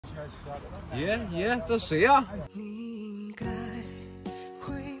爷，这谁呀？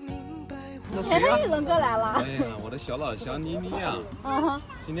这谁呀？龙哥来了。哎呀，我的小老乡妮妮呀，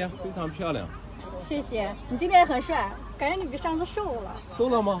今天非常漂亮。谢谢，你今天也很帅，感觉你比上次瘦了。瘦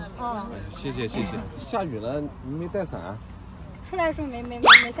了吗？哎，谢谢。下雨了，你没带伞？出来的时候没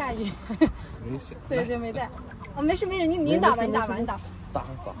下雨。没下。对，没带。没事，你打吧，你打。打。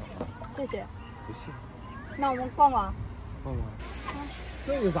谢谢。不谢。那我们逛逛。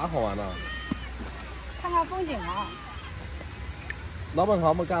这有啥好玩的？看看风景啊。老本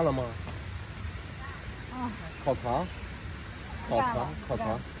行不干了吗？烤肠。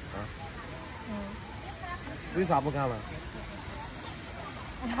为啥不干了？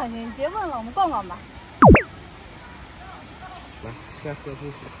哎呀，你别问了，我们逛逛吧。来，先喝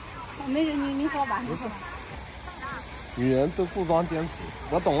水。没事，你喝吧。没事。女人都故装坚持，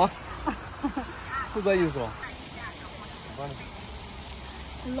我懂了，是这意思吧？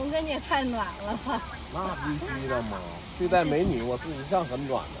龙哥，你也太暖了吧！那必须的嘛，对待美女我是一向很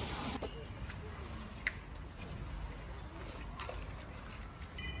暖的。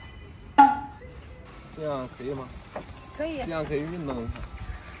这样可以吗？可以。这样可以运动一下。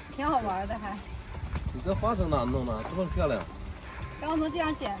挺好玩的还。你这花从哪弄的？这么漂亮？刚从地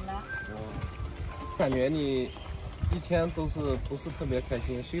上捡的。感觉你一天都是不是特别开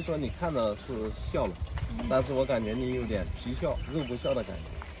心？虽说你看着是笑了，但是我感觉你有点皮笑肉不笑的感觉。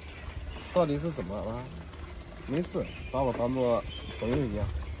到底是怎么了？没事，把我当做朋友一样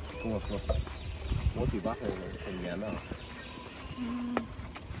跟我说。我嘴巴很严的。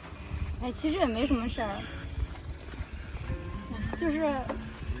其实也没什么事儿，就是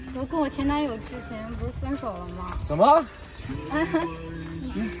我跟我前男友之前不是分手了吗？什么？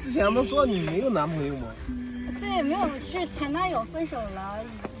你之前不是说你没有男朋友吗？对，没有，是前男友分手了，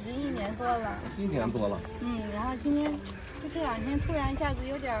已经1年多了。1年多了。然后今天就这2天突然一下子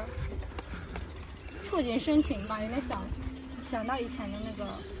有点触景生情吧，有点想到以前的那个。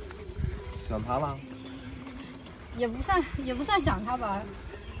想他了？也不算想他吧。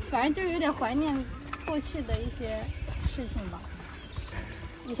反正就是有点怀念过去的一些事情吧。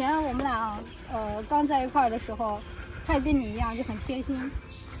以前我们俩刚在一块儿的时候，他也跟你一样就很贴心，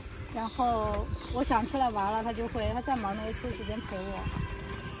然后我想出来玩了，他再忙他会抽时间陪我。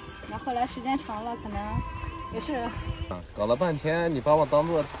然后后来时间长了，可能也是搞了半天，你把我当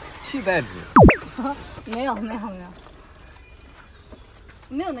做替代品。没有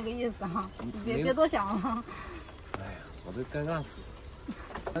那个意思哈，别多想了。哎呀，我都尴尬死了。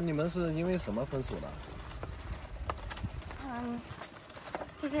那你们是因为什么分手的？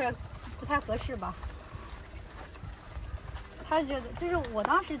就是不太合适吧。他觉得，就是我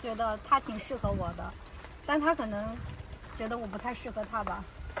当时觉得他挺适合我的，但他可能觉得我不太适合他吧。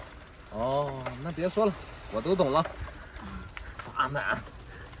哦，那别说了，我都懂了。渣男。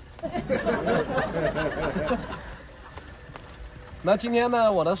那今天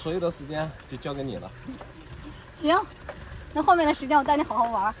呢，我的所有的时间就交给你了。行。那后面的时间我带你好好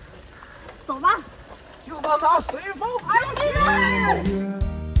玩，走吧。就让它随风飘去。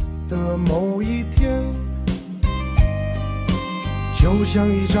的某一天，就像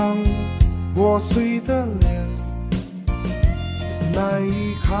一张破碎的脸，难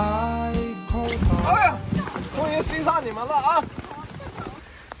以开口。哎呀，终于追上你们了啊！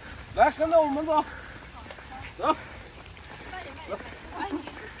来，跟着我们走。走。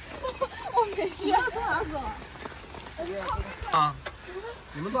我没事，从哪走？啊，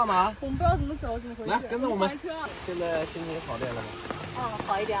你们到哪？我们不知道怎么走，怎么回事？来，跟着我们。现在心情好点了吗？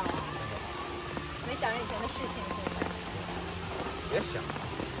好一点了。没想着以前的事情，现在。别想。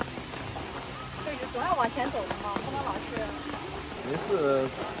就是总要往前走的嘛，不能老是。没事，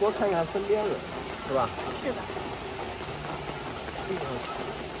多看看身边人，是吧？是的。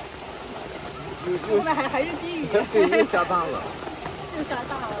后面还是低语。对，又下大了。又下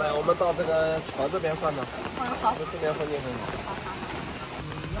大了。来，我们到这个桥这边转转。好。这边风景很好。好。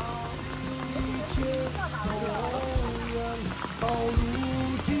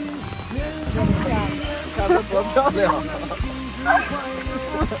看着多漂亮！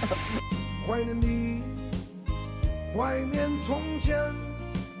怀念你，怀念从前，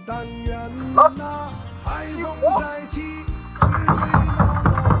但愿那海风再起，只为那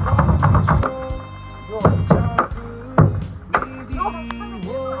老话说，恰似你的吻。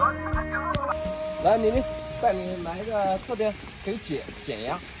来，妮妮，带你来一个这边可以减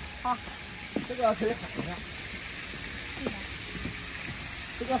压。好。这个可以喊一下。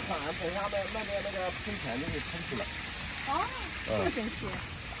这个喊，等下面那边那个喷泉就给喷出来。这么神奇。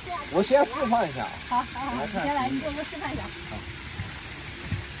我先示范一下。好，你先来，你给我们示范一下。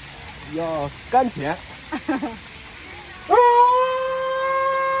要甘甜。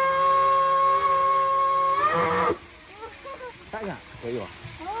可以吧？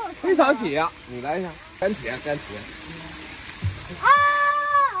哦，非常解，你来一下，甘甜。啊！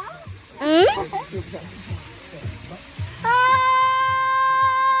嗯？啊！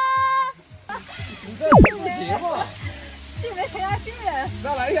你这不行嘛？气没沉下去。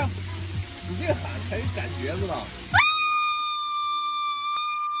再来一下，使劲喊才有感觉，知道吗？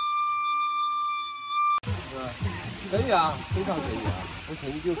可以啊，非常可以啊，不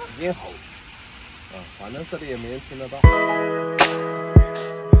行就使劲吼啊，反正这里也没人听得到。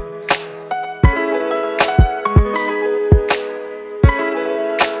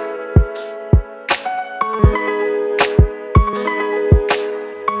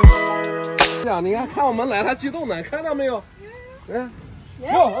这样，你看我们来，他激动呢，看到没有？嗯，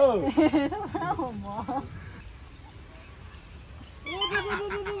哟，他不让我摸。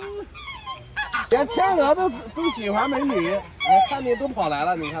连天鹅都喜欢美女，看你都跑来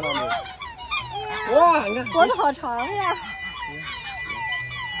了，你看到没？哇，你看脖子好长呀！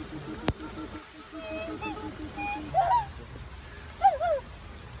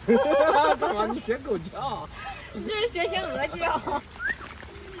干嘛？你学狗叫？你这是学天鹅叫。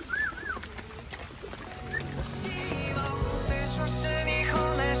我希望最初是你，后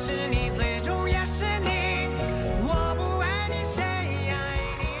来是你，最终也是你。我不爱你，谁爱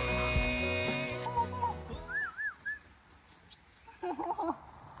你？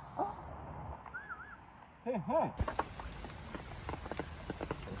嘿嘿，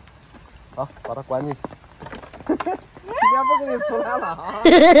好，把它关进去。今天不给你出来了啊！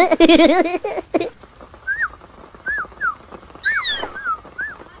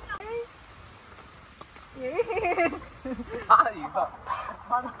大一个，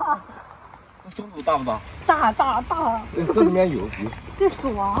好大，松鼠大不大？大。对，这里面有。这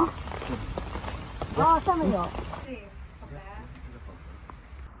鼠王。啊，上面有。对，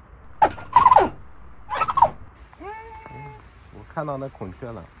我看到那孔雀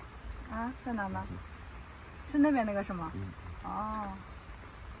了。啊，在哪呢？是那边那个是吗？哦。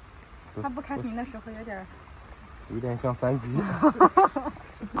它不开屏的时候有点像山鸡。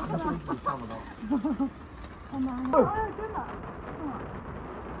看不到。看到了。哎，真的。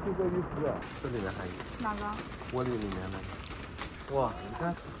这个浴室，这里面还有。哪个？玻璃里面那个。哇，你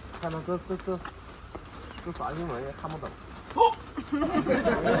看到这啥英文也看不懂。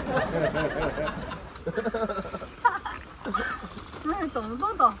哎，懂，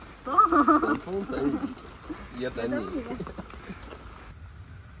走。风等雨，也等你。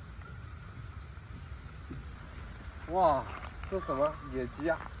哇，这什么野鸡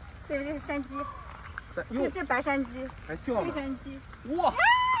啊？对，这是山鸡。哟，这白山鸡。还叫呢。黑山鸡。哇！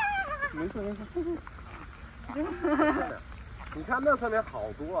没事。你看那上面好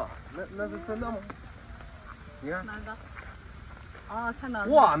多啊，那是真的吗？你看哪个？哦，看到了。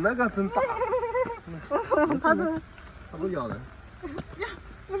哇，那个真大。它不咬人。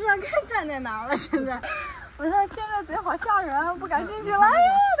不知道该站在哪儿了，现在。我说现在嘴好吓人，不敢进去了。哎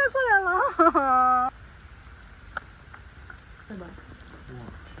呀，它过来了。是的。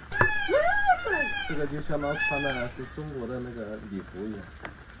这个就相当穿的是中国的那个礼服一样。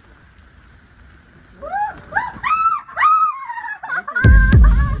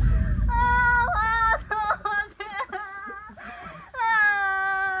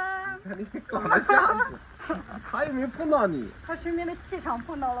你搞得这样子，他又没碰到你，他身边的气场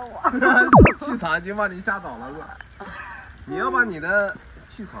碰到了我，气场已经把你吓倒了，是吧？你要把你的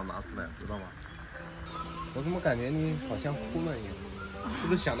气场拿出来，知道吗？我怎么感觉你好像哭了一样？是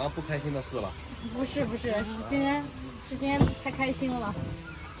不是想到不开心的事了？不是，今天太开心了。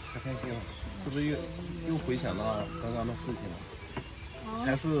太开心了，是不是又回想到刚刚的事情了？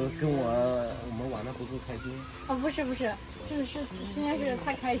还是跟我们玩的不够开心？哦，不是，今天是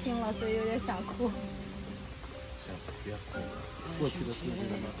太开心了，所以有点想哭。行，别哭，过去的事情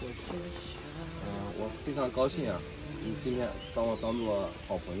让它过去。我非常高兴啊，你今天把我当做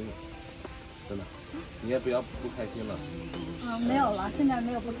好朋友，真的，你也不要不开心了。没有了，现在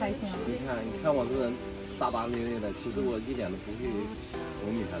没有不开心了。你看我这人大大咧咧的，其实我一点都不会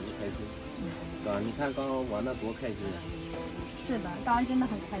哄女孩子开心，是吧？你看刚刚玩的多开心啊！是的，刚刚真的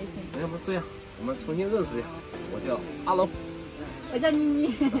很开心。要不这样，我们重新认识一下，我叫阿龙，我叫妮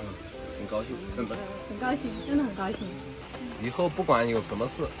妮，很高兴，真的，很高兴，真的很高兴。以后不管有什么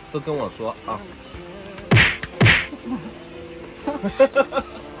事都跟我说啊。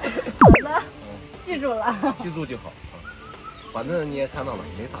好的，记住了，记住就好啊。反正你也看到了，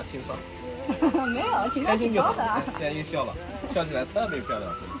没啥情商。没有，情商开心就好挺高的。现在又笑了，笑起来特别漂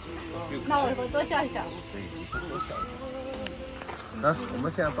亮，真的。那我以后多笑一笑。对，以后多笑一笑。我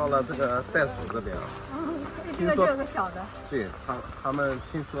们现在到了这个袋鼠这边啊。这个就有个小的。对他们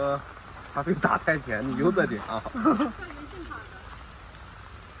听说他被打太甜，你悠着点啊。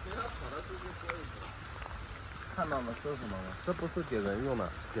看到了这是什么吗？这不是给人用的，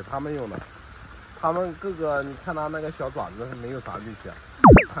给他们用的。他们各个，你看他那个小爪子是没有啥力气啊，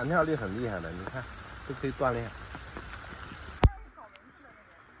弹跳力很厉害的，你看都可以锻炼。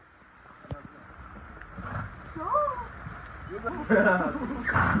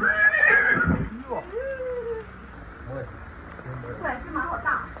对，芝麻好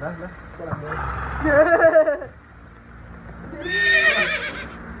大。来，过来摸。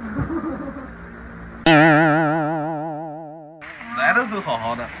来的时候好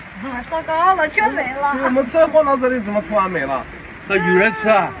好的，糟糕了，车没了。我们车放到这里，怎么突然没了？他有人吃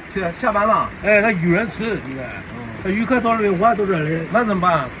啊，下班了？哎，他有人吃，现在，他游客到那边玩到这里，那怎么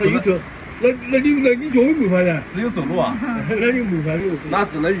办？他有走，那你脚没法的，只有走路啊？那你没法走，那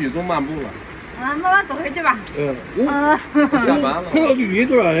只能雨中漫步了。啊，慢慢走回去吧。下班了。看到旅游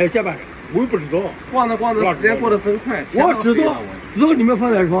多少来加班，我也不知道。逛着逛着，时间过得真快。我知道你们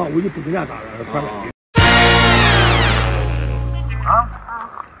放在床，我就不跟人家打了，快点。啊？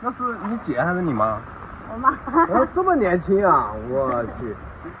那是你姐还是你妈？我妈。这么年轻啊！我去，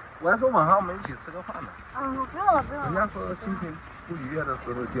我还说晚上我们一起吃个饭呢。不用了，不用了。人家说心情不愉悦的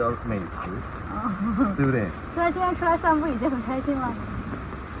时候就要美食，对不对？现在今天出来散步已经很开心了。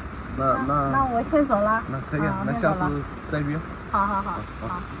那我先走了。那可以，那下次再约。好，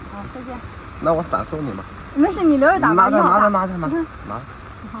再见。那我闪送你嘛。没事，你留着打吧。拿着。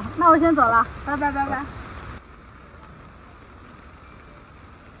好，那我先走了，拜拜。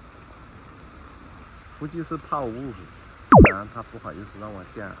估计是怕我误会，不然他不好意思让我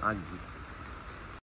见阿姨。